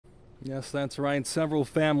Yes, that's right. Several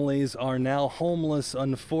families are now homeless,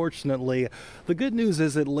 unfortunately. The good news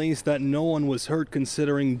is at least that no one was hurt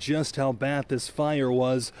considering just how bad this fire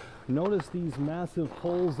was. Notice these massive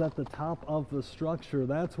holes at the top of the structure.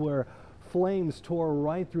 That's where flames tore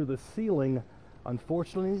right through the ceiling,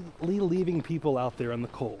 unfortunately leaving people out there in the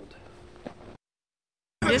cold.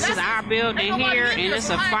 This is our building here, and it's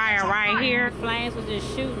a fire right here. Flames was just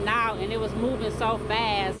shooting out, and it was moving so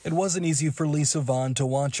fast. It wasn't easy for Lisa Vaughn to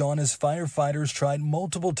watch on as firefighters tried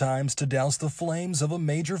multiple times to douse the flames of a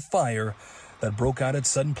major fire that broke out at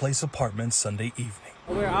Sutton Place Apartments Sunday evening.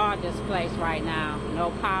 We're all displaced right now.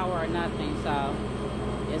 No power or nothing, so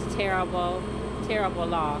it's terrible, terrible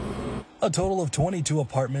loss. A total of 22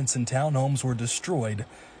 apartments and townhomes were destroyed,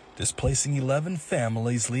 displacing 11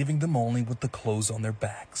 families, leaving them only with the clothes on their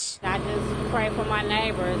backs. I just pray for my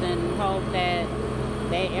neighbors and hope that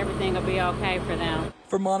everything will be okay for them.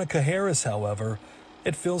 For Monica Harris, however,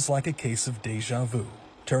 it feels like a case of deja vu.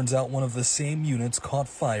 Turns out one of the same units caught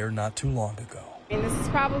fire not too long ago. And this is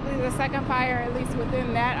probably the second fire, at least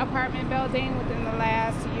within that apartment building, within the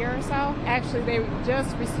last year or so. Actually, they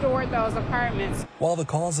just restored those apartments. While the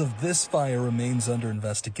cause of this fire remains under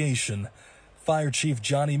investigation, Fire Chief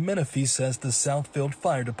Johnny Menifee says the Southfield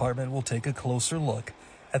Fire Department will take a closer look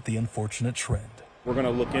at the unfortunate trend. We're going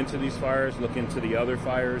to look into these fires, look into the other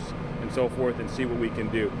fires and so forth, and see what we can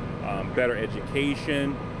do. Better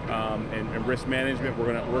education and risk management.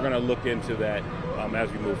 We're going to look into that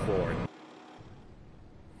as we move forward.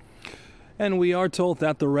 And we are told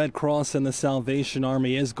that the Red Cross and the Salvation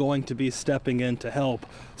Army is going to be stepping in to help.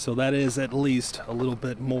 So that is at least a little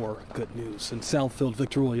bit more good news. In Southfield,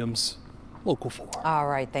 Victor Williams, Local 4. All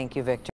right, thank you, Victor.